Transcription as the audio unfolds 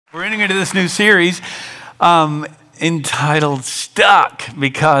We're entering into this new series entitled Stuck,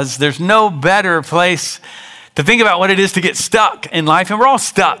 because there's no better place to think about what it is to get stuck in life. And we're all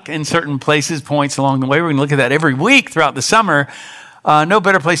stuck in certain places, points along the way. We're going to look at that every week throughout the summer. No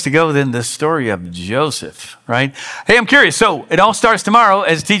better place to go than the story of Joseph, right? Hey, I'm curious. So it all starts tomorrow,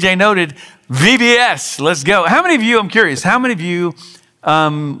 as TJ noted, VBS. Let's go. How many of you, I'm curious, how many of you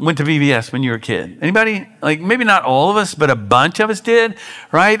went to VBS when you were a kid? Anybody? Like, maybe not all of us, but a bunch of us did,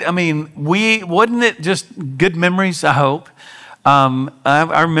 right? I mean, wasn't it just good memories, I hope?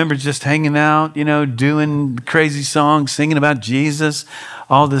 I remember just hanging out, doing crazy songs, singing about Jesus,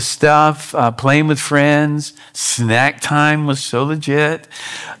 all this stuff, playing with friends. Snack time was so legit.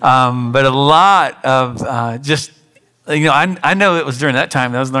 But a lot of I know it was during that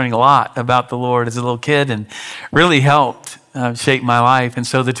time that I was learning a lot about the Lord as a little kid, and really helped shape my life. And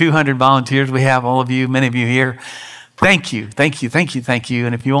so the 200 volunteers we have, all of you, many of you here, thank you.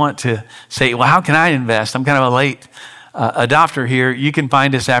 And if you want to say, well, how can I invest? I'm kind of a late adopter here. You can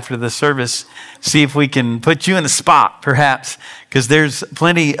find us after the service, see if we can put you in a spot, perhaps, because there's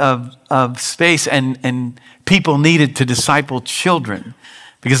plenty of space and people needed to disciple children,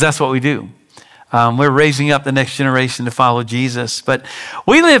 because that's what we do. We're raising up the next generation to follow Jesus. But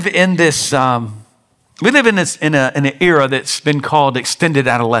we live in this in an era that's been called extended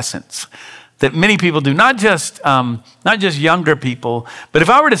adolescence, that many people do, not just younger people. But if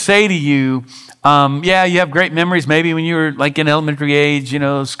I were to say to you, you have great memories maybe when you were like in elementary age,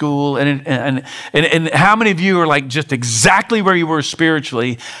 school, and how many of you are like just exactly where you were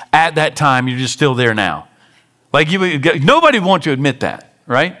spiritually at that time? You're just still there now. Like nobody wants to admit that,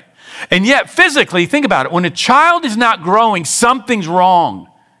 right? And yet physically, think about it. When a child is not growing, something's wrong.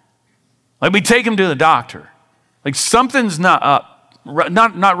 Like, we take them to the doctor. Like, something's not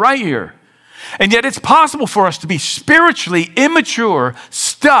right here. And yet it's possible for us to be spiritually immature,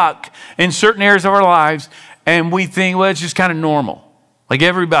 stuck in certain areas of our lives, and we think, well, it's just kind of normal. Like,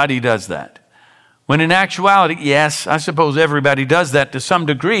 everybody does that. When in actuality, yes, I suppose everybody does that to some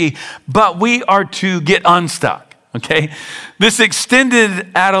degree, but we are to get unstuck. Okay, this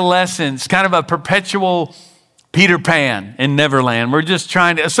extended adolescence, kind of a perpetual Peter Pan in Neverland. We're just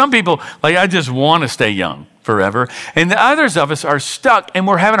trying to, some people, like, I just want to stay young forever. And the others of us are stuck, and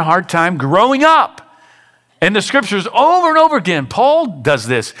we're having a hard time growing up. And the scriptures over and over again, Paul does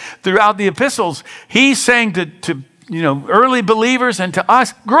this throughout the epistles. He's saying to early believers and to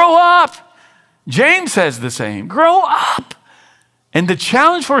us, grow up. James says the same, grow up. And the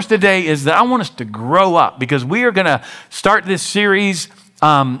challenge for us today is that I want us to grow up, because we are going to start this series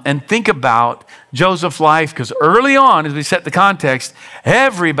and think about Joseph's life, because early on, as we set the context,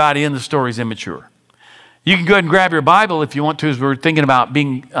 everybody in the story is immature. You can go ahead and grab your Bible if you want to, as we're thinking about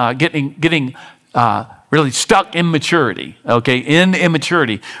getting really stuck in maturity, okay, in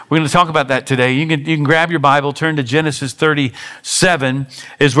immaturity. We're going to talk about that today. You can grab your Bible, turn to Genesis 37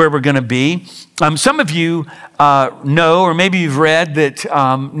 is where we're going to be. Some of you know, or maybe you've read that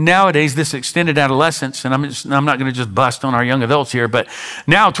nowadays this extended adolescence, and I'm not going to just bust on our young adults here, but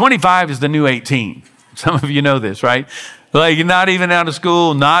now 25 is the new 18. Some of you know this, right? Like, you're not even out of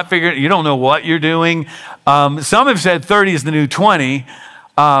school, not figuring, you don't know what you're doing. Some have said 30 is the new 20.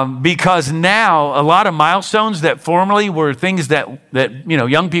 Because now a lot of milestones that formerly were things that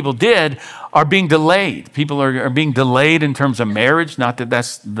young people did are being delayed. People are being delayed in terms of marriage. Not that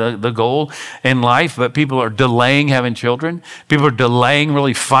that's the goal in life, but people are delaying having children. People are delaying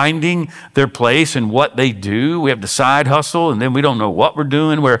really finding their place and what they do. We have the side hustle, and then we don't know what we're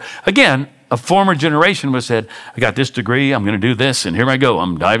doing. Where, again, a former generation was said, I got this degree, I'm going to do this, and here I go.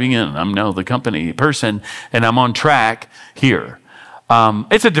 I'm diving in. I'm now the company person, and I'm on track here.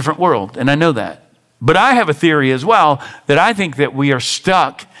 It's a different world, and I know that. But I have a theory as well that I think that we are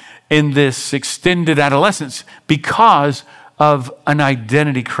stuck in this extended adolescence because of an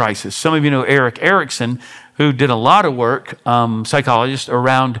identity crisis. Some of you know Eric Erickson, who did a lot of work, psychologist,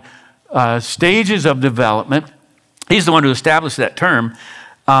 around stages of development. He's the one who established that term.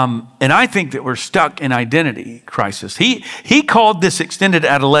 And I think that we're stuck in identity crisis. He called this extended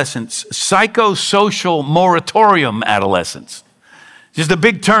adolescence psychosocial moratorium adolescence. Just a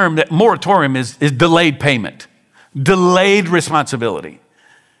big term. That moratorium is delayed payment, delayed responsibility.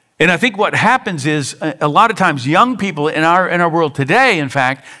 And I think what happens is a lot of times young people in our world today, in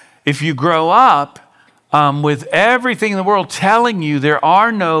fact, if you grow up with everything in the world telling you there are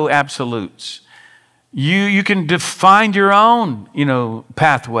no absolutes, you can define your own,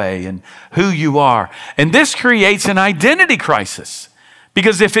 pathway and who you are. And this creates an identity crisis.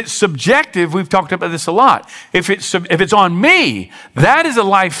 Because if it's subjective, we've talked about this a lot. If it's on me, that is a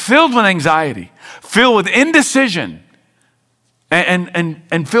life filled with anxiety, filled with indecision.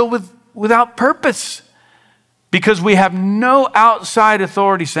 and filled without purpose. Because we have no outside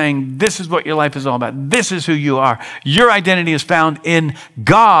authority saying, this is what your life is all about. This is who you are. Your identity is found in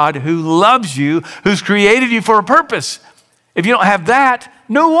God who loves you, who's created you for a purpose. If you don't have that,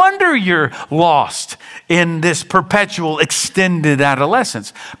 no wonder you're lost in this perpetual extended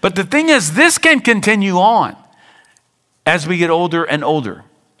adolescence. But the thing is, this can continue on as we get older and older.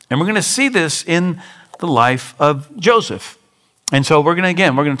 And we're going to see this in the life of Joseph. And so we're going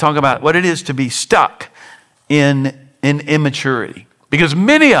to talk about what it is to be stuck in immaturity. Because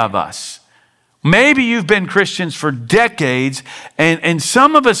many of us, maybe you've been Christians for decades, and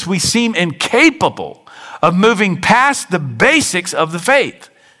some of us, we seem incapable of moving past the basics of the faith.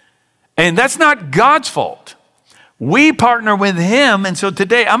 And that's not God's fault. We partner with him. And so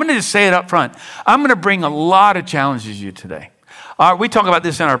today, I'm going to just say it up front. I'm going to bring a lot of challenges to you today. We talk about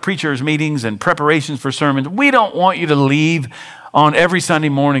this in our preachers' meetings and preparations for sermons. We don't want you to leave on every Sunday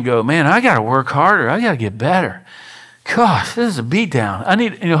morning and go, man, I got to work harder. I got to get better. Gosh, this is a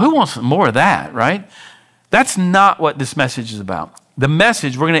beatdown. Who wants more of that, right? That's not what this message is about. The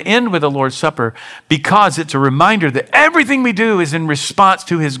message, we're going to end with the Lord's Supper because it's a reminder that everything we do is in response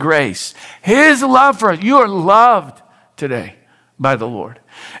to his grace, his love for us. You are loved today by the Lord.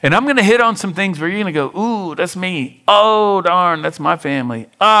 And I'm going to hit on some things where you're going to go, ooh, that's me. Oh, darn, that's my family.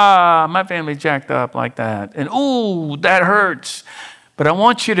 My family's jacked up like that. And ooh, that hurts. But I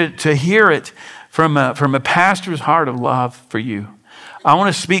want you to hear it from a pastor's heart of love for you. I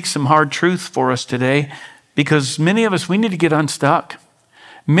want to speak some hard truth for us today because many of us, we need to get unstuck.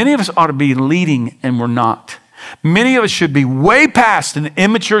 Many of us ought to be leading and we're not. Many of us should be way past an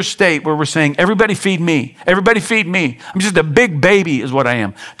immature state where we're saying, everybody feed me. Everybody feed me. I'm just a big baby is what I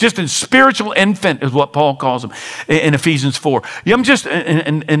am. Just a spiritual infant is what Paul calls them in Ephesians 4. I'm just,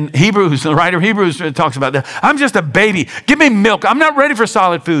 in Hebrews, the writer of Hebrews talks about that. I'm just a baby. Give me milk. I'm not ready for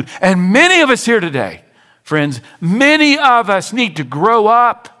solid food. And many of us here today, friends, many of us need to grow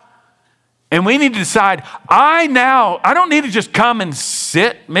up. And we need to decide, I don't need to just come and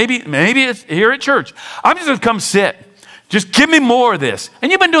sit. Maybe it's here at church. I'm just going to come sit. Just give me more of this.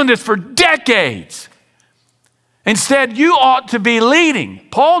 And you've been doing this for decades. Instead, you ought to be leading.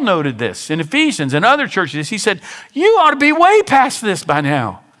 Paul noted this in Ephesians and other churches. He said, you ought to be way past this by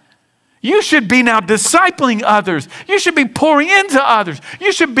now. You should be now discipling others. You should be pouring into others.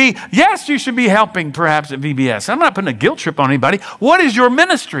 You should be helping perhaps at VBS. I'm not putting a guilt trip on anybody. What is your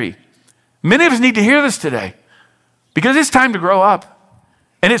ministry? Many of us need to hear this today because it's time to grow up.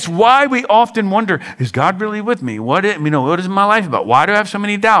 And it's why we often wonder, is God really with me? What is my life about? Why do I have so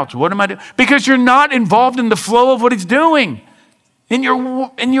many doubts? What am I doing? Because you're not involved in the flow of what he's doing in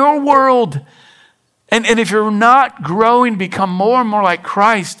your world. And if you're not growing to become more and more like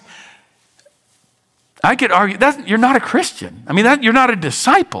Christ, I could argue that you're not a Christian. You're not a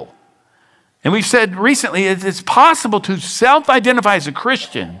disciple. And we've said recently, it's possible to self-identify as a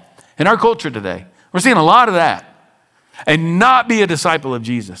Christian in our culture today. We're seeing a lot of that. And not be a disciple of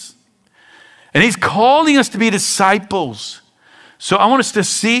Jesus. And he's calling us to be disciples. So I want us to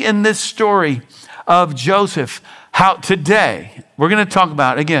see in this story of Joseph how today we're going to talk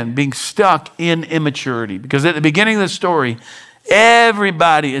about, again, being stuck in immaturity. Because at the beginning of the story,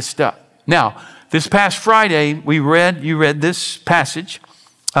 everybody is stuck. Now, this past Friday, you read this passage,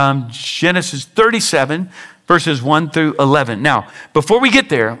 Genesis 37, verses 1 through 11. Now, before we get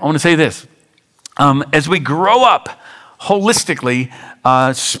there, I want to say this. As we grow up holistically,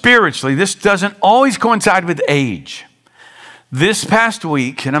 spiritually, this doesn't always coincide with age. This past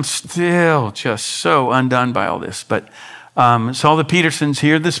week, and I'm still just so undone by all this, but saw the Petersons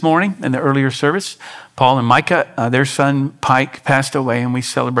here this morning in the earlier service. Paul and Micah, their son Pike passed away, and we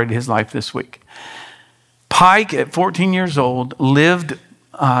celebrated his life this week. Pike, at 14 years old, lived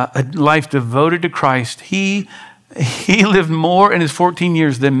a life devoted to Christ. He lived more in his 14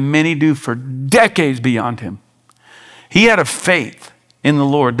 years than many do for decades beyond him. He had a faith in the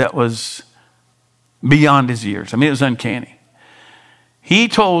Lord that was beyond his years. It was uncanny. He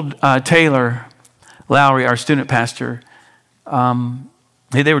told Taylor Lowry, our student pastor,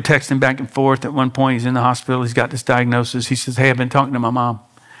 they were texting back and forth. At one point, he's in the hospital. He's got this diagnosis. He says, hey, I've been talking to my mom.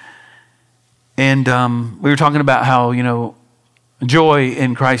 And we were talking about how, joy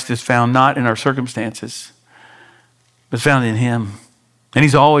in Christ is found not in our circumstances, but found in him. And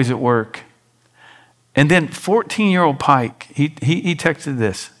he's always at work. And then 14-year-old Pike, he texted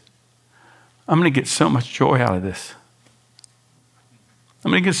this. I'm going to get so much joy out of this. I'm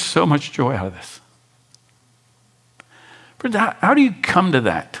going to get so much joy out of this. But how do you come to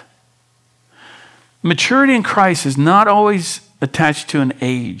that? Maturity in Christ is not always attached to an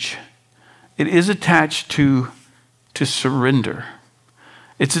age. It is attached to to surrender.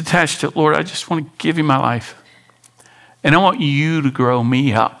 It's attached to, Lord, I just want to give you my life. And I want you to grow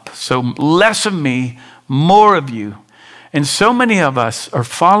me up. So less of me, more of you. And so many of us are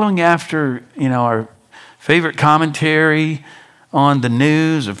following after, our favorite commentary on the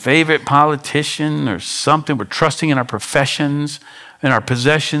news, or favorite politician or something. We're trusting in our professions and our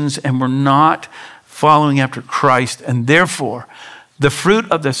possessions, and we're not following after Christ. And therefore, the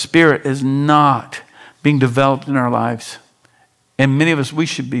fruit of the Spirit is not being developed in our lives. And many of us, we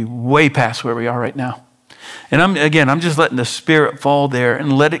should be way past where we are right now. And I'm just letting the Spirit fall there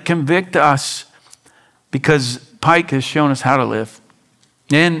and let it convict us, because Pike has shown us how to live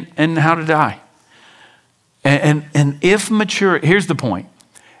and how to die. And if maturity, here's the point.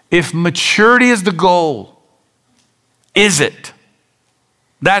 If maturity is the goal, is it?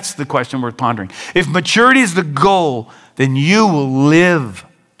 That's the question worth pondering. If maturity is the goal, then you will live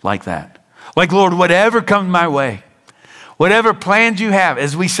like that. Like, Lord, whatever comes my way, whatever plans you have,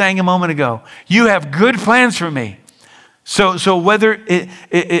 as we sang a moment ago, you have good plans for me. So whether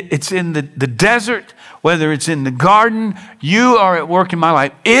it's in the desert, whether it's in the garden, you are at work in my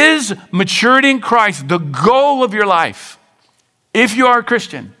life. Is maturity in Christ the goal of your life? If you are a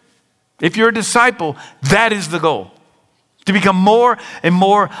Christian, if you're a disciple, that is the goal. To become more and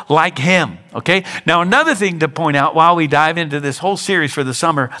more like him, okay? Now, another thing to point out while we dive into this whole series for the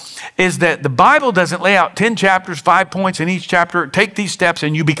summer is that the Bible doesn't lay out 10 chapters, 5 points in each chapter. Take these steps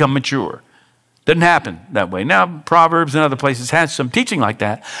and you become mature. Doesn't happen that way. Now, Proverbs and other places has some teaching like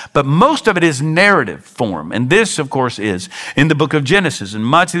that, but most of it is narrative form. And this, of course, is in the book of Genesis, and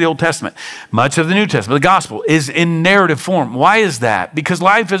much of the Old Testament, much of the New Testament, the gospel is in narrative form. Why is that? Because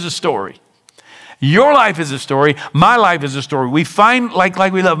life is a story. Your life is a story. My life is a story. We find, like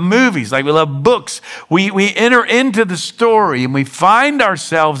we love movies, like we love books, we enter into the story and we find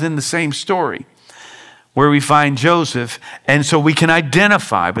ourselves in the same story where we find Joseph. And so we can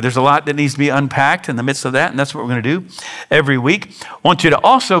identify, but there's a lot that needs to be unpacked in the midst of that. And that's what we're going to do every week. I want you to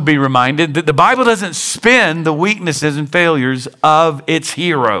also be reminded that the Bible doesn't spin the weaknesses and failures of its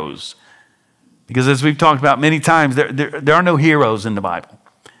heroes. Because as we've talked about many times, there are no heroes in the Bible.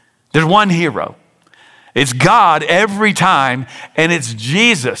 There's one hero. It's God every time, and it's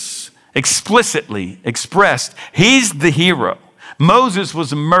Jesus explicitly expressed. He's the hero. Moses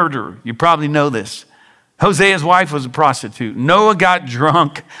was a murderer. You probably know this. Hosea's wife was a prostitute. Noah got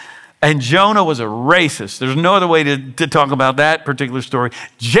drunk, and Jonah was a racist. There's no other way to talk about that particular story.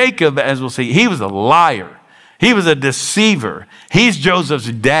 Jacob, as we'll see, he was a liar. He was a deceiver. He's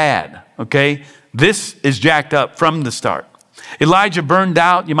Joseph's dad, okay? This is jacked up from the start. Elijah burned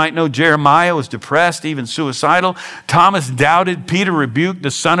out. You might know Jeremiah was depressed, even suicidal. Thomas doubted. Peter rebuked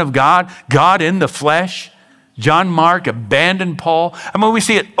the Son of God, God in the flesh. John Mark abandoned Paul. I mean, we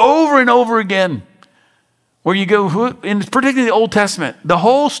see it over and over again. Where you go, in particularly the Old Testament, the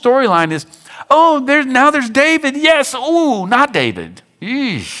whole storyline is, there's David. Yes, not David.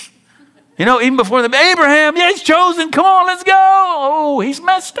 Eesh. Even before them, Abraham, he's chosen. Come on, let's go. Oh, he's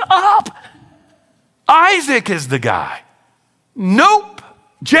messed up. Isaac is the guy. Nope.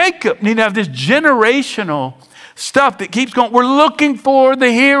 Jacob. Need to have this generational stuff that keeps going. We're looking for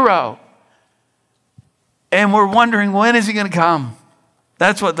the hero. And we're wondering, when is he going to come?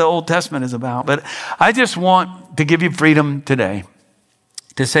 That's what the Old Testament is about. But I just want to give you freedom today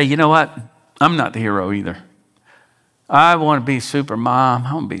to say, you know what? I'm not the hero either. I want to be super mom.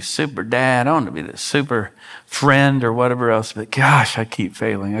 I want to be super dad. I want to be the super friend or whatever else. But gosh, I keep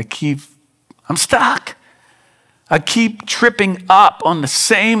failing. I'm stuck. I keep tripping up on the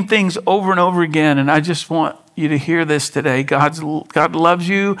same things over and over again. And I just want you to hear this today. God loves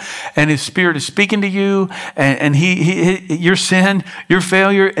you, and his Spirit is speaking to you, and your sin, your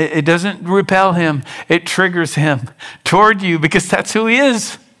failure, it doesn't repel him. It triggers him toward you, because that's who he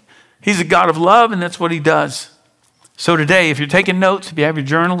is. He's a God of love, and that's what he does. So today, if you're taking notes, if you have your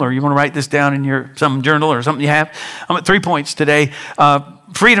journal, or you want to write this down in some journal or something you have, I'm at 3 points today.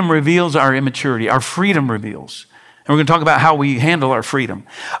 Freedom reveals our immaturity. Our freedom reveals. And we're going to talk about how we handle our freedom.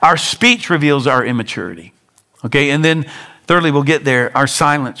 Our speech reveals our immaturity. Okay, and then thirdly, we'll get there. Our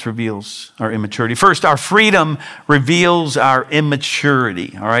silence reveals our immaturity. First, our freedom reveals our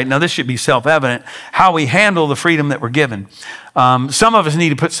immaturity. All right, now this should be self-evident. How we handle the freedom that we're given. Some of us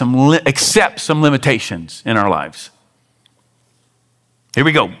need to accept some limitations in our lives. Here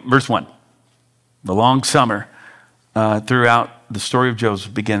we go, verse 1. The long summer throughout the story of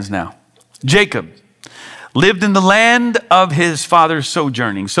Joseph begins now. Jacob lived in the land of his father's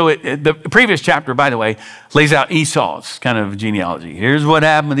sojourning. So the previous chapter, by the way, lays out Esau's kind of genealogy. Here's what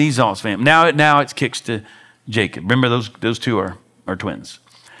happened with Esau's family. Now it kicks to Jacob. Remember, those two are twins,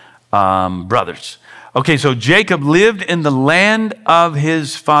 brothers. Okay, so Jacob lived in the land of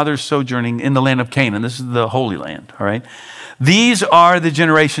his father's sojourning in the land of Canaan. This is the Holy Land, all right? These are the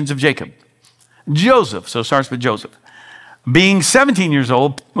generations of Jacob. Joseph, so it starts with Joseph, being 17 years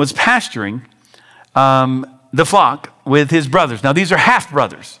old, was pasturing the flock with his brothers. Now, these are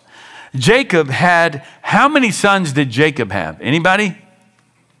half-brothers. Jacob had, how many sons did Jacob have? Anybody?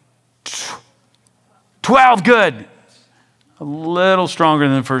 12, good. A little stronger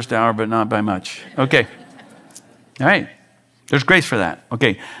than the first hour, but not by much. Okay. All right. There's grace for that.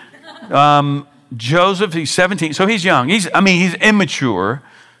 Okay. Joseph, he's 17, so he's young. He's immature.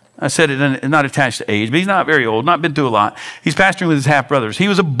 I said it, not attached to age, but he's not very old, not been through a lot. He's pastoring with his half-brothers. He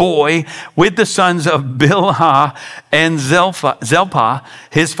was a boy with the sons of Bilhah and Zilpah,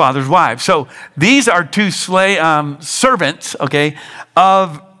 his father's wife. So these are two servants, okay,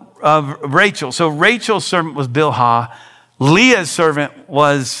 of Rachel. So Rachel's servant was Bilhah. Leah's servant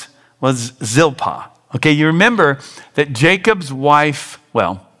was Zilpah. Okay, you remember that Jacob's wife,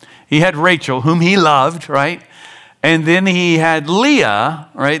 well, he had Rachel, whom he loved, right? And then he had Leah,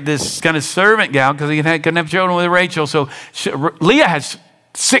 right? This kind of servant gal, because he couldn't have children with Rachel. So Leah has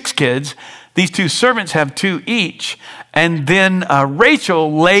 6 kids. These 2 servants have 2 each. And then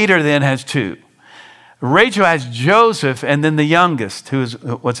Rachel later then has 2. Rachel has Joseph, and then the youngest,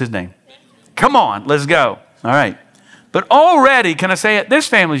 what's his name? Come on, let's go. All right. But already, can I say it? This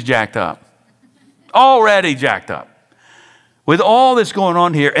family's jacked up. Already jacked up. With all this going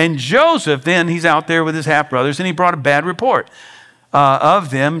on here. And Joseph, then he's out there with his half-brothers, and he brought a bad report of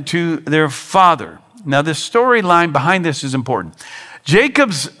them to their father. Now, the storyline behind this is important.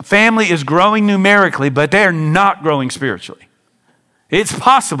 Jacob's family is growing numerically, but they're not growing spiritually. It's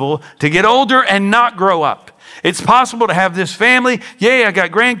possible to get older and not grow up. It's possible to have this family, yay, I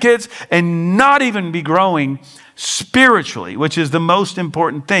got grandkids, and not even be growing spiritually, which is the most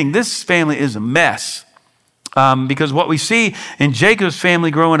important thing. This family is a mess. Because what we see in Jacob's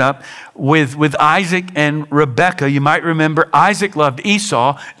family growing up with Isaac and Rebekah, you might remember Isaac loved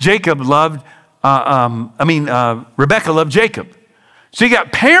Esau, Rebekah loved Jacob. So you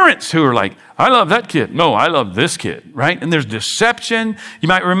got parents who are like, I love that kid. No, I love this kid, right? And there's deception. You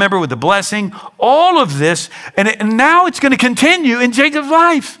might remember with the blessing, all of this. And now it's going to continue in Jacob's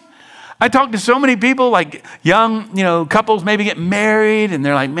life. I talk to so many people, like young, couples maybe get married, and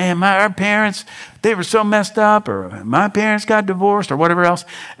they're like, man, our parents, they were so messed up, or my parents got divorced, or whatever else.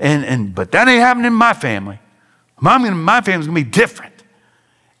 But that ain't happening in my family. My family's gonna be different.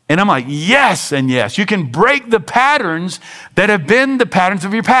 And I'm like, yes and yes. You can break the patterns that have been the patterns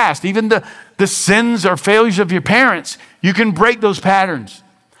of your past. Even the sins or failures of your parents, you can break those patterns.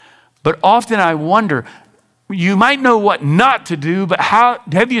 But often I wonder, you might know what not to do, but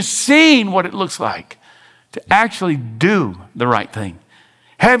have you seen what it looks like to actually do the right thing?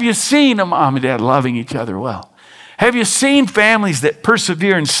 Have you seen a mom and dad loving each other well? Have you seen families that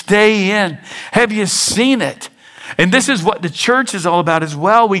persevere and stay in? Have you seen it? And this is what the church is all about as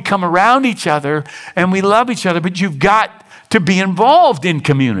well. We come around each other and we love each other, but you've got to be involved in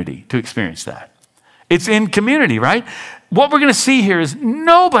community to experience that. It's in community, right? What we're going to see here is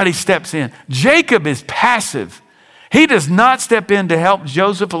nobody steps in. Jacob is passive. He does not step in to help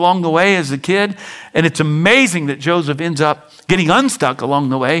Joseph along the way as a kid. And it's amazing that Joseph ends up getting unstuck along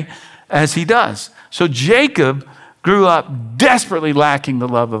the way as he does. So Jacob grew up desperately lacking the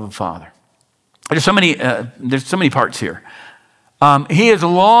love of a father. There's so many parts here. He is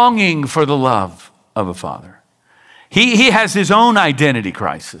longing for the love of a father. He has his own identity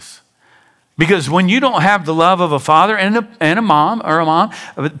crisis. Because when you don't have the love of a father and a mom,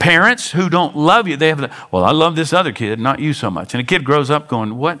 parents who don't love you, they have well, I love this other kid, not you so much. And a kid grows up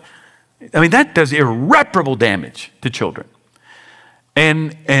going, what? I mean, that does irreparable damage to children.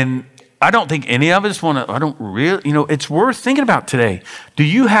 And I don't think any of us want to, it's worth thinking about today. Do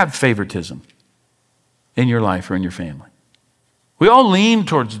you have favoritism in your life or in your family? We all lean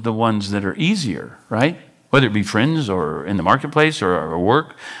towards the ones that are easier, right? Whether it be friends or in the marketplace or a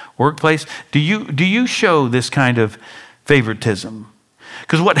workplace. Do you show this kind of favoritism?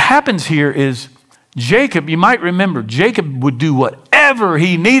 Because what happens here is Jacob, you might remember, Jacob would do whatever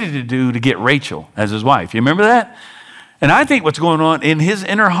he needed to do to get Rachel as his wife. You remember that? And I think what's going on in his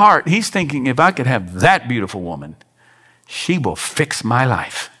inner heart, he's thinking, if I could have that beautiful woman, she will fix my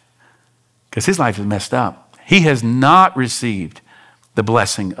life. Because his life is messed up. He has not received the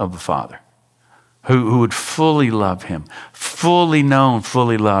blessing of the Father who would fully love him, fully known,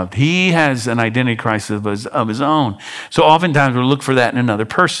 fully loved. He has an identity crisis of his own. So oftentimes we'll look for that in another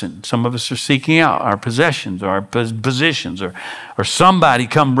person. Some of us are seeking out our possessions or our positions or somebody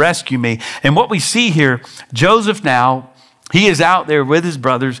come rescue me. And what we see here, Joseph now He is out there with his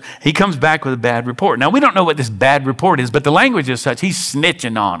brothers. He comes back with a bad report. Now, we don't know what this bad report is, but the language is such. He's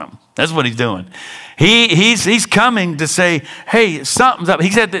snitching on them. That's what he's doing. He's coming to say, hey, something's up.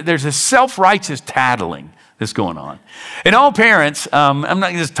 He said that there's a self-righteous tattling that's going on. And all parents, I'm not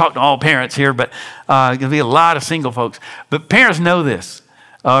going to just talk to all parents here, but going to be a lot of single folks. But parents know this.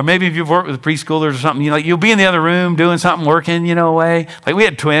 Or maybe if you've worked with preschoolers or something, you'll be in the other room doing something, working, away. Like we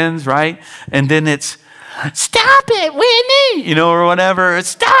had twins, right? And then it's, stop it, Whitney, or whatever.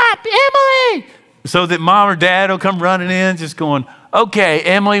 Stop, Emily. So that mom or dad will come running in just going, okay,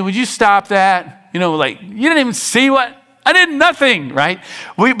 Emily, would you stop that? Like, you didn't even see what? I did nothing, right?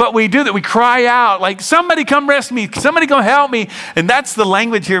 But we do that. We cry out like, somebody come rescue me. Somebody come help me. And that's the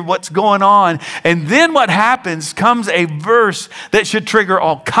language here, what's going on. And then what happens comes a verse that should trigger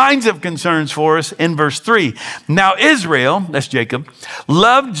all kinds of concerns for us in verse 3. Now Israel, that's Jacob,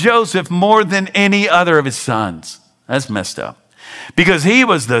 loved Joseph more than any other of his sons. That's messed up. Because he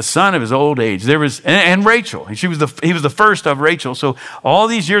was the son of his old age. And Rachel. He was the first of Rachel. So all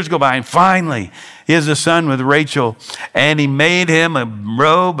these years go by, and finally he has a son with Rachel, and he made him a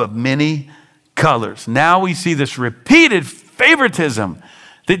robe of many colors. Now we see this repeated favoritism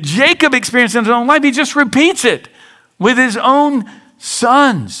that Jacob experienced in his own life. He just repeats it with his own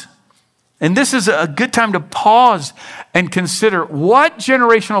sons. And this is a good time to pause and consider, what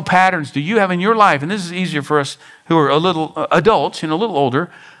generational patterns do you have in your life? And this is easier for us who are a little adults, a little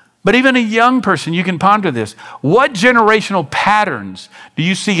older, but even a young person, you can ponder this. What generational patterns do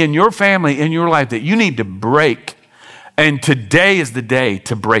you see in your family, in your life, that you need to break? And today is the day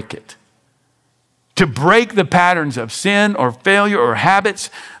to break it. To break the patterns of sin or failure or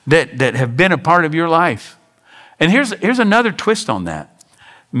habits that have been a part of your life. And here's another twist on that.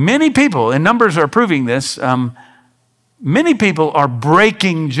 Many people, and numbers are proving this, many people are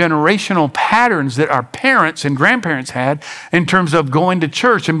breaking generational patterns that our parents and grandparents had in terms of going to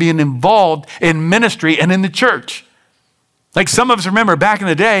church and being involved in ministry and in the church. Like some of us remember back in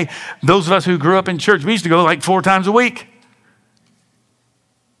the day, those of us who grew up in church, we used to go like 4 times a week.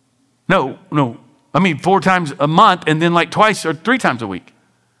 No, 4 times a month, and then like twice or 3 times a week.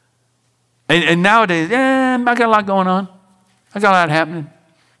 And nowadays, I got a lot going on. I got a lot happening.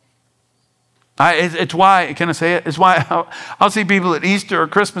 It's why, can I say it? It's why I'll see people at Easter or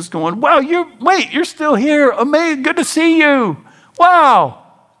Christmas going, wow, you're still here. Amazing, good to see you. Wow.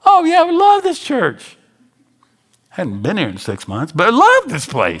 Oh yeah, I love this church. Hadn't been here in 6 months, but I love this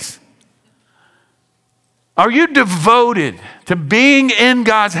place. Are you devoted to being in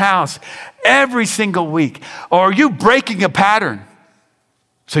God's house every single week? Or are you breaking a pattern?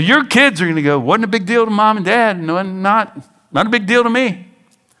 So your kids are going to go, wasn't a big deal to mom and dad. No, not a big deal to me.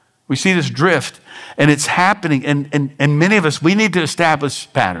 We see this drift, and it's happening. And many of us, we need to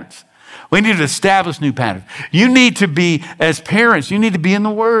establish patterns. We need to establish new patterns. You need to be, as parents, you need to be in the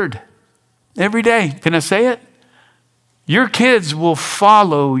Word every day. Can I say it? Your kids will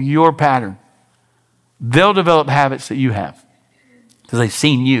follow your pattern. They'll develop habits that you have because they've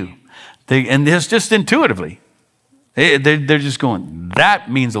seen you. And it's just intuitively. They're just going,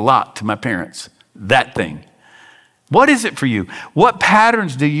 that means a lot to my parents, that thing. What is it for you? What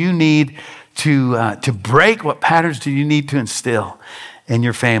patterns do you need to break? What patterns do you need to instill in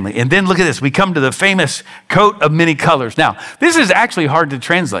your family? And then look at this. We come to the famous coat of many colors. Now, this is actually hard to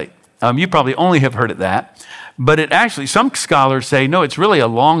translate. You probably only have heard it that. But it actually, some scholars say, no, it's really a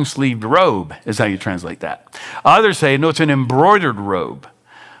long-sleeved robe is how you translate that. Others say, no, it's an embroidered robe.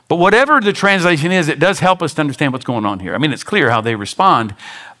 But whatever the translation is, it does help us to understand what's going on here. I mean, it's clear how they respond,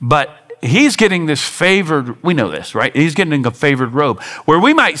 but he's getting this favored, we know this, right? He's getting a favored robe where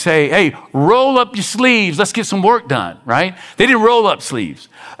we might say, hey, roll up your sleeves. Let's get some work done, right? They didn't roll up sleeves.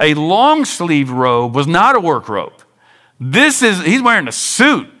 A long sleeve robe was not a work robe. He's wearing a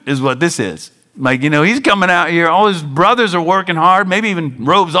suit is what this is. Like, he's coming out here. All his brothers are working hard, maybe even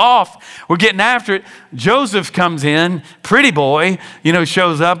robes off. We're getting after it. Joseph comes in, pretty boy,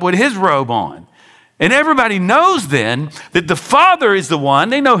 shows up with his robe on. And everybody knows then that the father is the one.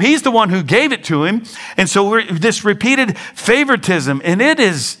 They know he's the one who gave it to him. And so this repeated favoritism, and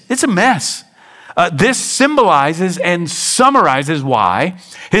it's a mess. This symbolizes and summarizes why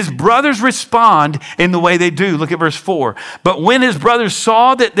his brothers respond in the way they do. Look at verse 4. But when his brothers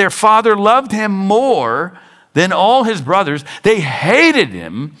saw that their father loved him more than all his brothers, they hated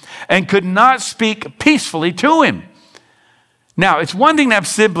him and could not speak peacefully to him. Now, it's one thing to have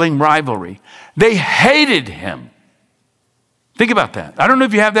sibling rivalry. They hated him. Think about that. I don't know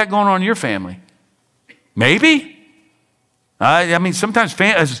if you have that going on in your family. Maybe. Sometimes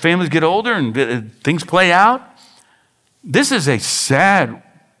as families get older and things play out, this is a sad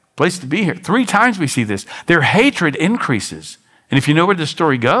Place to be here. 3 times we see this. Their hatred increases. And if you know where the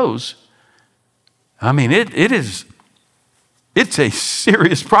story goes, I mean, it's a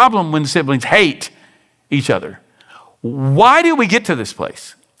serious problem when siblings hate each other. Why do we get to this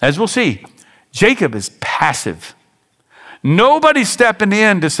place? As we'll see, Jacob is passive. Nobody's stepping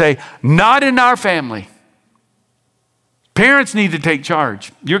in to say, not in our family. Parents need to take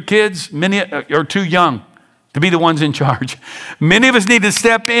charge. Your kids, many are too young to be the ones in charge. Many of us need to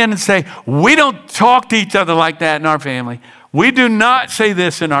step in and say, we don't talk to each other like that in our family. We do not say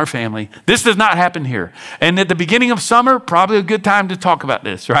this in our family. This does not happen here. And at the beginning of summer, probably a good time to talk about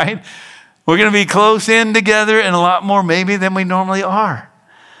this, right? We're going to be close in together and a lot more maybe than we normally are.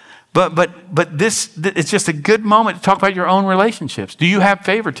 But it's just a good moment to talk about your own relationships. Do you have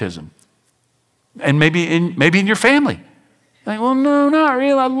favoritism? And maybe in your family. Like, well, no, not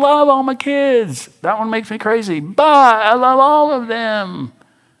really. I love all my kids. That one makes me crazy, but I love all of them.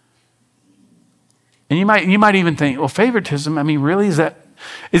 And you might even think, well, favoritism, I mean, really, is it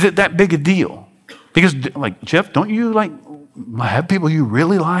that big a deal? Because, like, Jeff, don't you have people you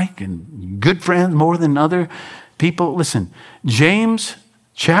really like and good friends more than other people? Listen, James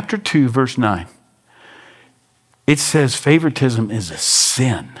chapter 2, verse 9. It says favoritism is a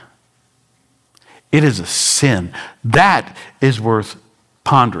sin. It is a sin. That is worth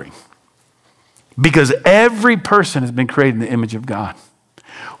pondering. Because every person has been created in the image of God.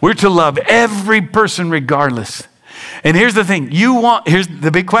 We're to love every person regardless. And here's the thing. Here's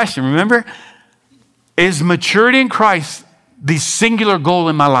the big question, remember? Is maturity in Christ the singular goal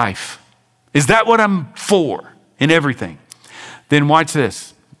in my life? Is that what I'm for in everything? Then watch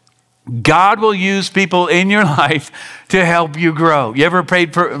this. God will use people in your life to help you grow. You ever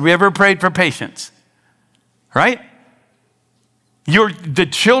prayed for patience? Right? The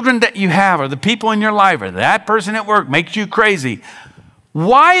children that you have or the people in your life or that person at work makes you crazy.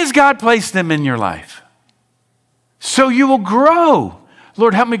 Why has God placed them in your life? So you will grow.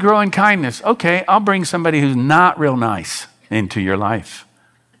 Lord, help me grow in kindness. Okay, I'll bring somebody who's not real nice into your life.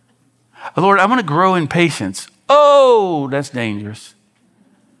 Lord, I want to grow in patience. Oh, that's dangerous.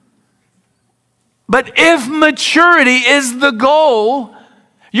 But if maturity is the goal,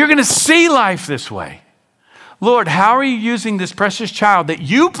 you're going to see life this way. Lord, how are you using this precious child that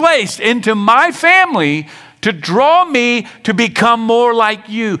you placed into my family to draw me to become more like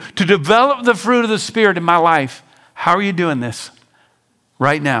you, to develop the fruit of the Spirit in my life? How are you doing this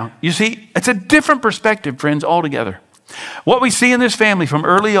right now? You see, it's a different perspective, friends, altogether. What we see in this family from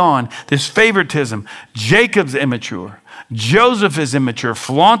early on, this favoritism, Jacob's immature, Joseph is immature,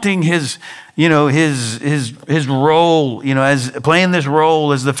 flaunting his role, as playing this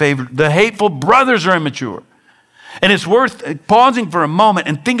role as the favorite. The hateful brothers are immature. And it's worth pausing for a moment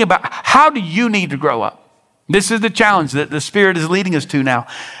and thinking about, how do you need to grow up? This is the challenge that the Spirit is leading us to now.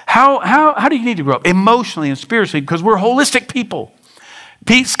 How do you need to grow up emotionally and spiritually? Because we're holistic people.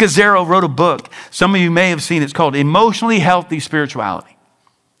 Pete Scazzaro wrote a book. Some of you may have seen it. It's called Emotionally Healthy Spirituality.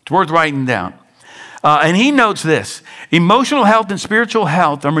 It's worth writing down. And he notes this. Emotional health and spiritual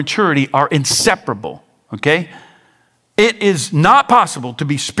health or maturity are inseparable. Okay? It is not possible to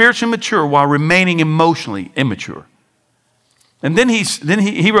be spiritually mature while remaining emotionally immature. And then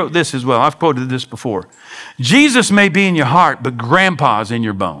he wrote this as well. I've quoted this before. Jesus may be in your heart, but grandpa's in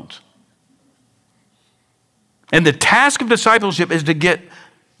your bones. And the task of discipleship is to get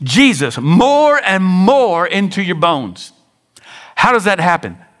Jesus more and more into your bones. How does that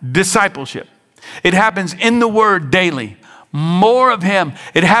happen? Discipleship. It happens in the Word daily. More of Him.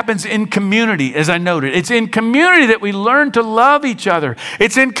 It happens in community, as I noted. It's in community that we learn to love each other.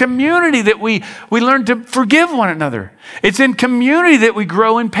 It's in community that we learn to forgive one another. It's in community that we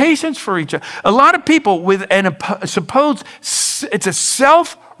grow in patience for each other. A lot of people with it's a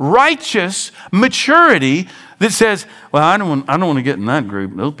self-righteous maturity that says, well, I don't want to get in that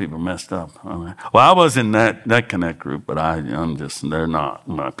group. Those people are messed up. Well, I was in that connect group, but they're not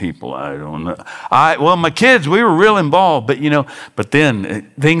my people. I don't know. Well, my kids, we were real involved, but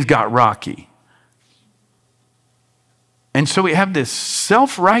then things got rocky. And so we have this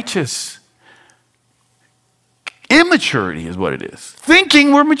self-righteous immaturity is what it is.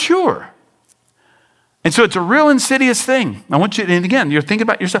 Thinking we're mature. And so it's a real insidious thing. I want you to, and again, you're thinking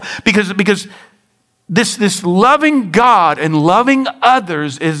about yourself because this loving God and loving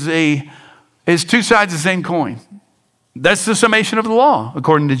others is two sides of the same coin. That's the summation of the law,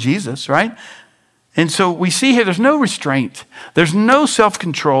 according to Jesus, right? And so we see here, there's no restraint. There's no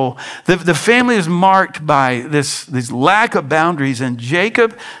self-control. The family is marked by this lack of boundaries, and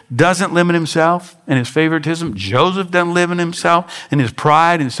Jacob doesn't limit himself in his favoritism. Joseph doesn't limit himself in his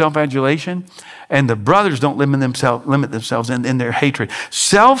pride and self-adulation. And the brothers don't limit themselves in their hatred.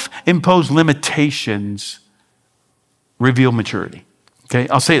 Self-imposed limitations reveal maturity. Okay,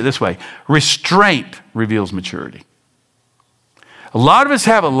 I'll say it this way. Restraint reveals maturity. A lot of us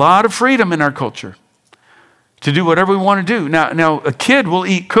have a lot of freedom in our culture to do whatever we want to do. Now, a kid will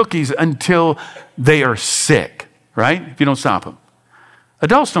eat cookies until they are sick, right? If you don't stop them.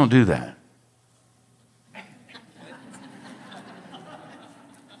 Adults don't do that.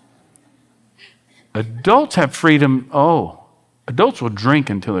 Adults have freedom. Adults will drink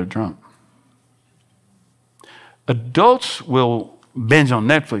until they're drunk. Adults will binge on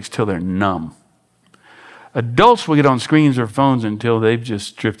Netflix till they're numb. Adults will get on screens or phones until they've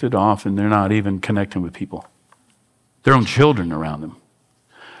just drifted off and they're not even connecting with people. Their own children around them.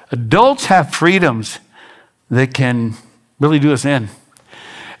 Adults have freedoms that can really do us in.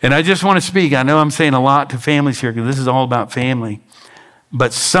 And I just want to speak. I know I'm saying a lot to families here because this is all about family.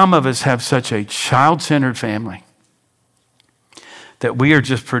 But some of us have such a child-centered family that we are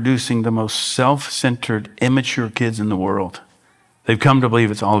just producing the most self-centered, immature kids in the world. They've come to believe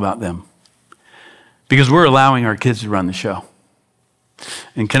it's all about them because we're allowing our kids to run the show.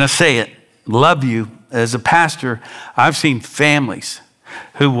 And can I say it? Love you. As a pastor, I've seen families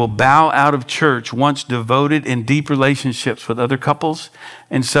who will bow out of church once devoted in deep relationships with other couples,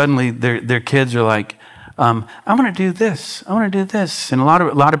 and suddenly their kids are like, I want to do this. I want to do this. And a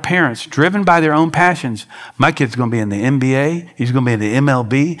lot of parents, driven by their own passions, my kid's going to be in the NBA. He's going to be in the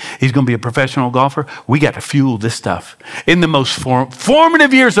MLB. He's going to be a professional golfer. We got to fuel this stuff. In the most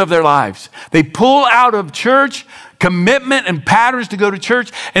formative years of their lives, they pull out of church, commitment and patterns to go to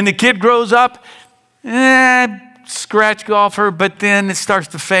church, and the kid grows up, scratch golfer, but then it starts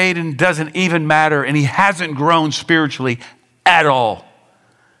to fade and doesn't even matter, and he hasn't grown spiritually at all.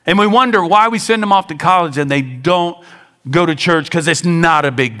 And we wonder why we send them off to college and they don't go to church because it's not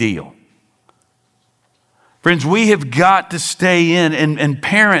a big deal. Friends, we have got to stay in. And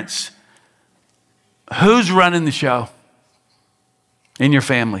parents, who's running the show in your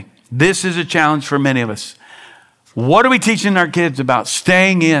family? This is a challenge for many of us. What are we teaching our kids about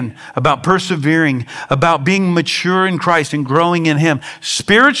staying in, about persevering, about being mature in Christ and growing in Him?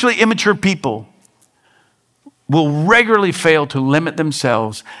 Spiritually immature people will regularly fail to limit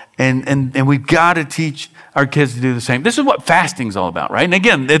themselves, and we've got to teach our kids to do the same. This is what fasting is all about, right? And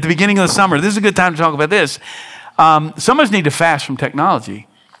again, at the beginning of the summer, this is a good time to talk about this. Some of us need to fast from technology.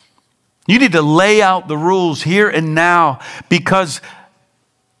 You need to lay out the rules here and now, because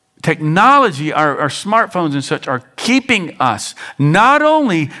technology, our smartphones and such, are keeping us, not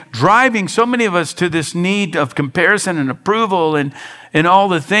only driving so many of us to this need of comparison and approval and all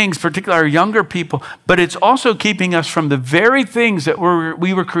the things, particularly our younger people, but it's also keeping us from the very things that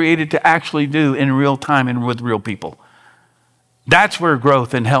we were created to actually do in real time and with real people. That's where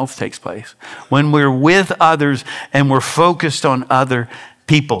growth and health takes place. When we're with others and we're focused on other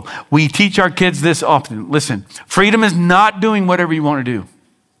people. We teach our kids this often. Listen, freedom is not doing whatever you want to do.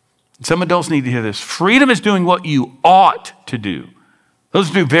 Some adults need to hear this. Freedom is doing what you ought to do.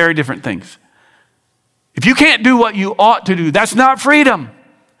 Those are two very different things. If you can't do what you ought to do, that's not freedom.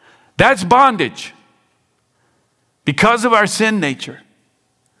 That's bondage because of our sin nature.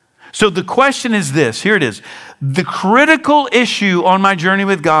 So the question is this. Here it is. The critical issue on my journey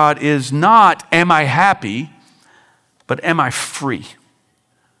with God is not, am I happy, but am I free?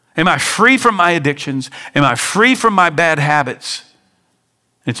 Am I free from my addictions? Am I free from my bad habits?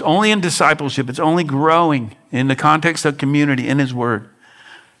 It's only in discipleship. It's only growing in the context of community in His Word.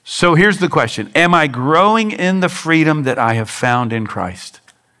 So here's the question. Am I growing in the freedom that I have found in Christ?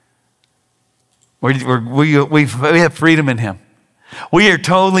 We have freedom in Him. We are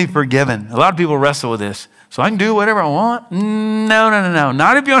totally forgiven. A lot of people wrestle with this. So I can do whatever I want? No.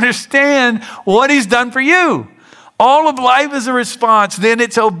 Not if you understand what He's done for you. All of life is a response. Then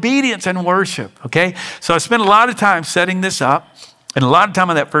it's obedience and worship. Okay? So I spent a lot of time setting this up. And a lot of time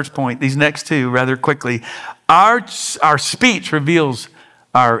on that first point, these next two rather quickly, our speech reveals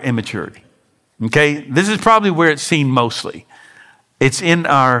our immaturity. Okay? This is probably where it's seen mostly. It's in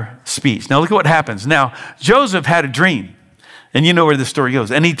our speech. Now look at what happens. Now, Joseph had a dream. And you know where the story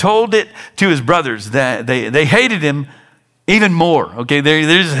goes. And he told it to his brothers that they hated him even more. Okay?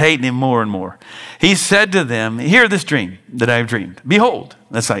 They're just hating him more and more. He said to them, hear this dream that I have dreamed. Behold.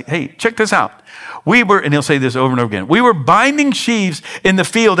 That's like, hey, check this out. And he'll say this over and over again. We were binding sheaves in the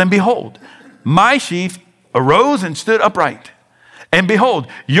field, and behold, my sheaf arose and stood upright. And behold,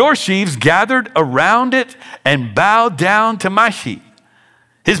 your sheaves gathered around it and bowed down to my sheep.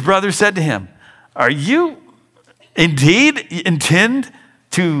 His brother said to him, are you indeed intend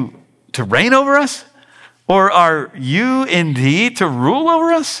to reign over us? Or are you indeed to rule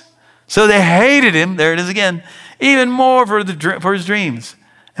over us? So they hated him, there it is again, even more for his dreams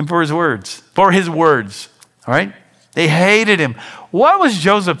and for his words. All right? They hated him. What was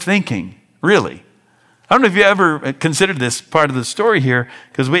Joseph thinking, really? I don't know if you ever considered this part of the story here,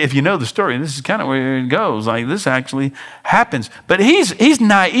 because if you know the story, this is kind of where it goes. Like, this actually happens. But he's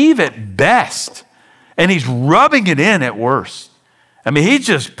naive at best, and he's rubbing it in at worst. I mean, he's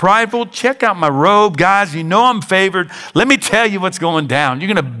just prideful. Check out my robe, guys. You know I'm favored. Let me tell you what's going down.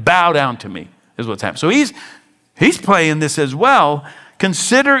 You're going to bow down to me, is what's happening. So he's playing this as well.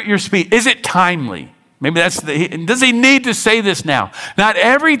 Consider your speech. Is it timely? Maybe does he need to say this now? Not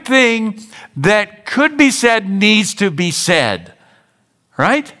everything that could be said needs to be said,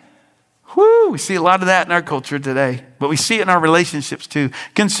 right? We see a lot of that in our culture today, but we see it in our relationships too.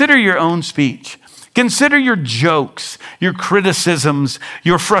 Consider your own speech. Consider your jokes, your criticisms,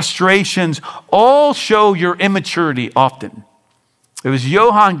 your frustrations, all show your immaturity often. It was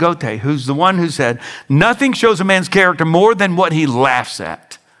Johann Goethe who's the one who said, nothing shows a man's character more than what he laughs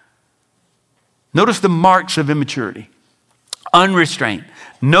at. Notice the marks of immaturity. Unrestrained,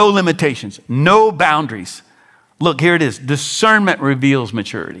 no limitations, no boundaries. Look, here it is. Discernment reveals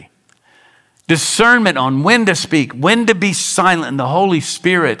maturity. Discernment on when to speak, when to be silent. And the Holy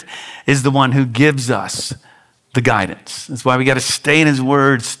Spirit is the one who gives us the guidance. That's why we got to stay in his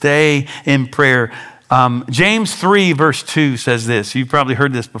word, stay in prayer. James 3 verse 2 says this. You've probably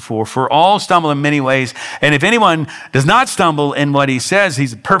heard this before. For all stumble in many ways. And if anyone does not stumble in what he says,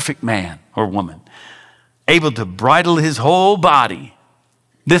 he's a perfect man or woman, able to bridle his whole body.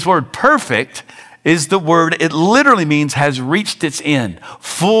 This word perfect is the word, it literally means has reached its end,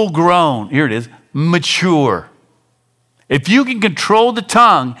 full grown. Here it is, mature. If you can control the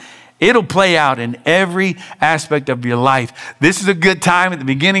tongue, it'll play out in every aspect of your life. This is a good time at the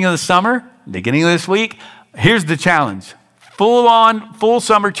beginning of the summer, beginning of this week. Here's the challenge, full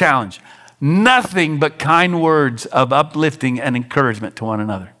summer challenge. Nothing but kind words of uplifting and encouragement to one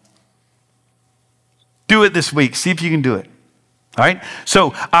another. Do it this week. See if you can do it. All right?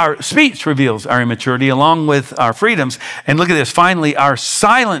 So our speech reveals our immaturity along with our freedoms. And look at this. Finally, our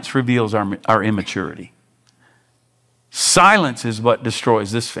silence reveals our immaturity. Silence is what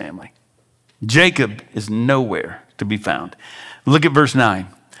destroys this family. Jacob is nowhere to be found. Look at verse 9.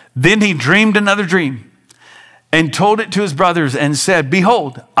 Then he dreamed another dream and told it to his brothers and said,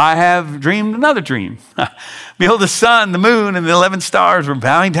 behold, I have dreamed another dream. Behold, the sun, the moon, and the 11 stars were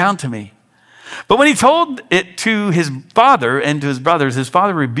bowing down to me. But when he told it to his father and to his brothers, his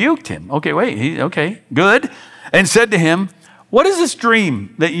father rebuked him. Okay, good. And said to him, what is this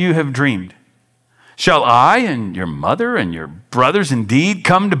dream that you have dreamed? Shall I and your mother and your brothers indeed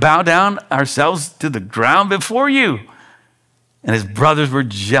come to bow down ourselves to the ground before you? And his brothers were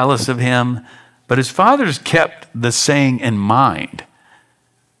jealous of him, but his fathers kept the saying in mind.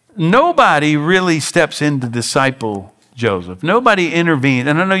 Nobody really steps in to disciple Joseph. Nobody intervened.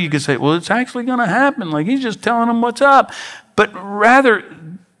 And I know you could say, well, it's actually going to happen. Like, he's just telling them what's up. But rather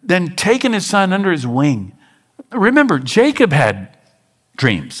than taking his son under his wing, remember, Jacob had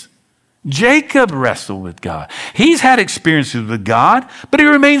dreams. Jacob wrestled with God. He's had experiences with God, but he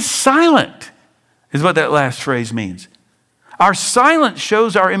remains silent, is what that last phrase means. Our silence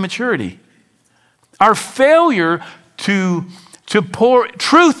shows our immaturity. Our failure to pour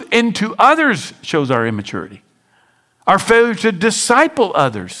truth into others shows our immaturity. Our failure to disciple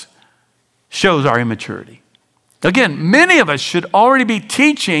others shows our immaturity. Again, many of us should already be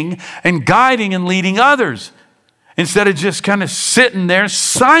teaching and guiding and leading others instead of just kind of sitting there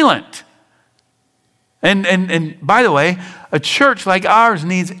silent. And by the way, a church like ours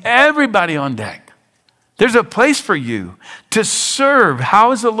needs everybody on deck. There's a place for you to serve.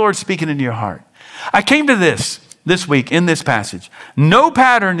 How is the Lord speaking into your heart? I came to this week in this passage. No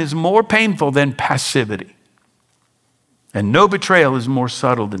pattern is more painful than passivity. And no betrayal is more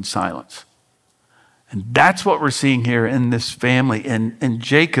subtle than silence. And that's what we're seeing here in this family. And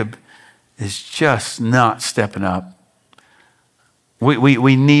Jacob is just not stepping up.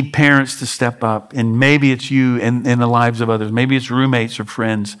 We need parents to step up. And maybe it's you in the lives of others. Maybe it's roommates or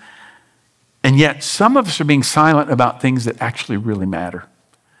friends. And yet some of us are being silent about things that actually really matter.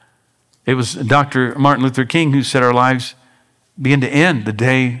 It was Dr. Martin Luther King who said our lives begin to end the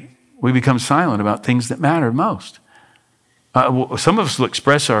day we become silent about things that matter most. Some of us will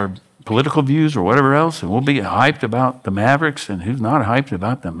express our political views or whatever else, and we'll be hyped about the Mavericks and who's not hyped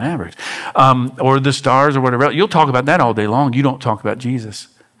about the Mavericks, or the Stars or whatever else. You'll talk about that all day long. You don't talk about Jesus.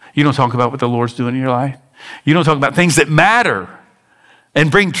 You don't talk about what the Lord's doing in your life. You don't talk about things that matter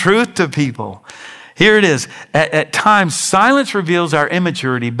and bring truth to people. Here it is. At times, silence reveals our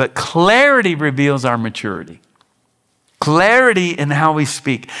immaturity, but clarity reveals our maturity. Clarity in how we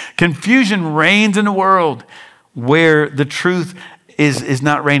speak. Confusion reigns in the world where the truth is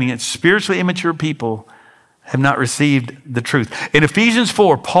not reigning. It's spiritually immature people have not received the truth. In Ephesians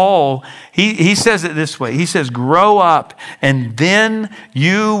 4, Paul, he says it this way. He says, grow up, and then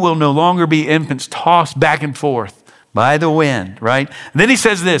you will no longer be infants tossed back and forth by the wind, right? And then he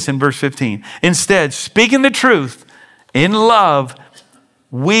says this in verse 15. Instead, speaking the truth in love,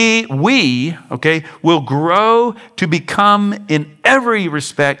 we will grow to become in every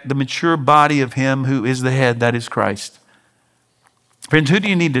respect the mature body of him who is the head, that is Christ. Friends, who do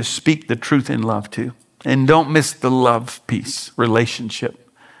you need to speak the truth in love to? And don't miss the love piece, relationship.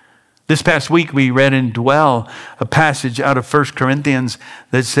 This past week, we read in Dwell a passage out of 1 Corinthians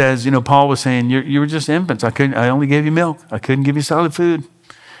that says, Paul was saying, you were just infants. I only gave you milk. I couldn't give you solid food.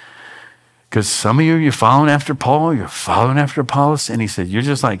 Because some of you're following after Paul, you're following after Apollos. And he said, you're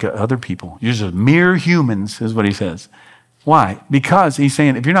just like other people. You're just mere humans, is what he says. Why? Because he's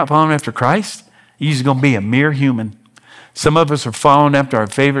saying, if you're not following after Christ, you're just going to be a mere human. Some of us are following after our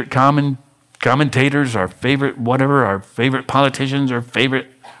favorite commentators, our favorite whatever, our favorite politicians, our favorite...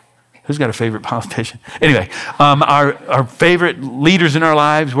 Who's got a favorite politician? Anyway, our favorite leaders in our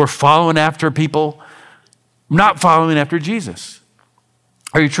lives, we're following after people, not following after Jesus.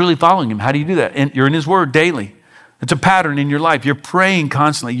 Are you truly following him? How do you do that? And you're in his word daily. It's a pattern in your life. You're praying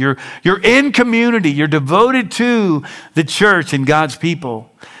constantly. You're in community. You're devoted to the church and God's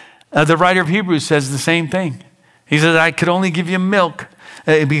people. The writer of Hebrews says the same thing. He says, I could only give you milk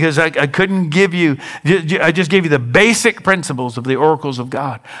because I couldn't give you, I just gave you the basic principles of the oracles of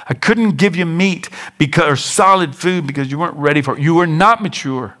God. I couldn't give you meat or solid food because you weren't ready for it. You were not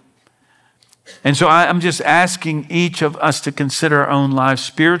mature. And so I'm just asking each of us to consider our own lives.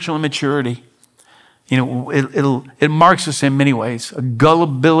 Spiritual immaturity, it marks us in many ways. A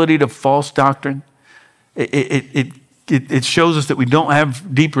gullibility to false doctrine. It shows us that we don't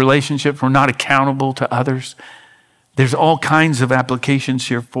have deep relationships. We're not accountable to others. There's all kinds of applications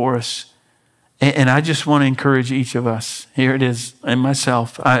here for us. And I just want to encourage each of us. Here it is, and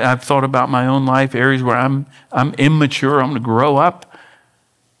myself. I've thought about my own life, areas where I'm immature. I'm going to grow up.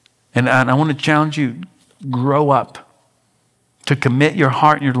 And I want to challenge you, grow up. To commit your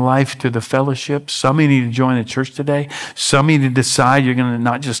heart and your life to the fellowship. Some of you need to join the church today. Some of you need to decide you're going to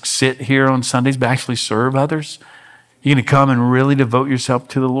not just sit here on Sundays, but actually serve others. You're going to come and really devote yourself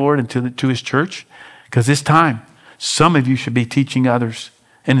to the Lord and to his church. Because it's time. Some of you should be teaching others.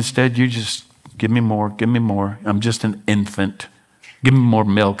 And instead, you just, give me more, give me more. I'm just an infant. Give me more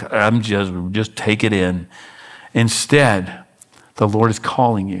milk. I'm just take it in. Instead, the Lord is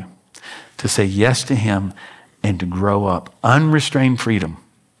calling you to say yes to him and to grow up. Unrestrained freedom.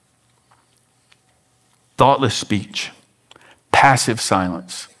 Thoughtless speech. Passive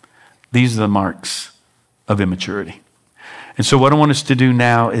silence. These are the marks of immaturity. And so what I want us to do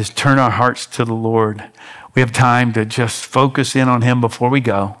now is turn our hearts to the Lord. We have time to just focus in on him before we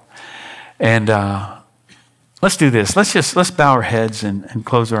go. And let's do this. Let's bow our heads and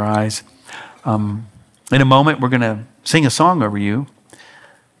close our eyes. In a moment, we're going to sing a song over you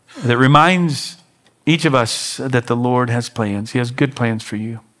that reminds each of us that the Lord has plans. He has good plans for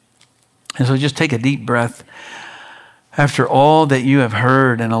you. And so just take a deep breath. After all that you have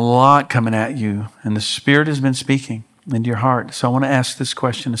heard and a lot coming at you, and the Spirit has been speaking into your heart. So I want to ask this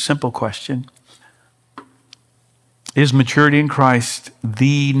question, a simple question. Is maturity in Christ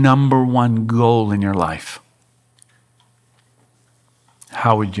the number one goal in your life?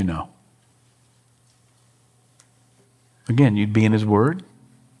 How would you know? Again, you'd be in his word.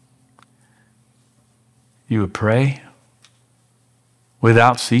 You would pray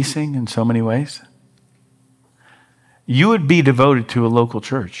without ceasing in so many ways. You would be devoted to a local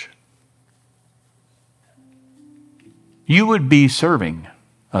church. You would be serving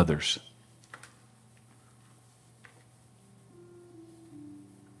others.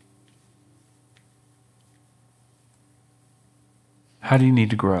 How do you need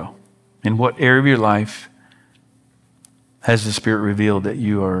to grow? In what area of your life has the Spirit revealed that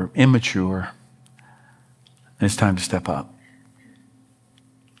you are immature and it's time to step up?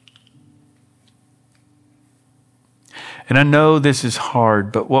 And I know this is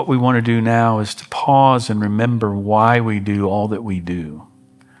hard, but what we want to do now is to pause and remember why we do all that we do.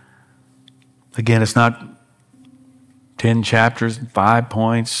 Again, it's not 10 chapters, 5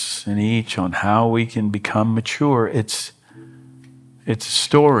 points in each on how we can become mature. It's a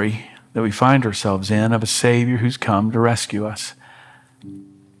story that we find ourselves in of a Savior who's come to rescue us.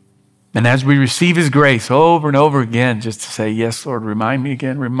 And as we receive his grace over and over again, just to say, yes, Lord, remind me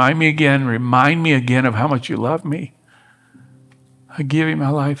again, remind me again, remind me again of how much you love me. I give you my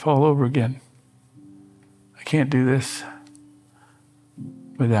life all over again. I can't do this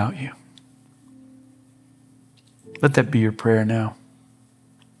without you. Let that be your prayer now.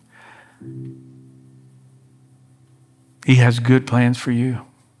 He has good plans for you.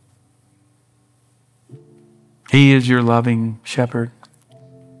 He is your loving shepherd.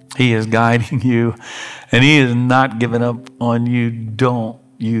 He is guiding you, and he is not giving up on you. Don't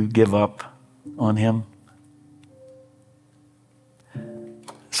you give up on him.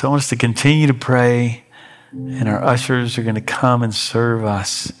 So I want us to continue to pray, and our ushers are going to come and serve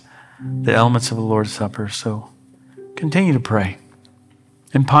us the elements of the Lord's Supper. So continue to pray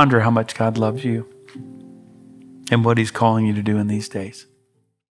and ponder how much God loves you and what he's calling you to do in these days.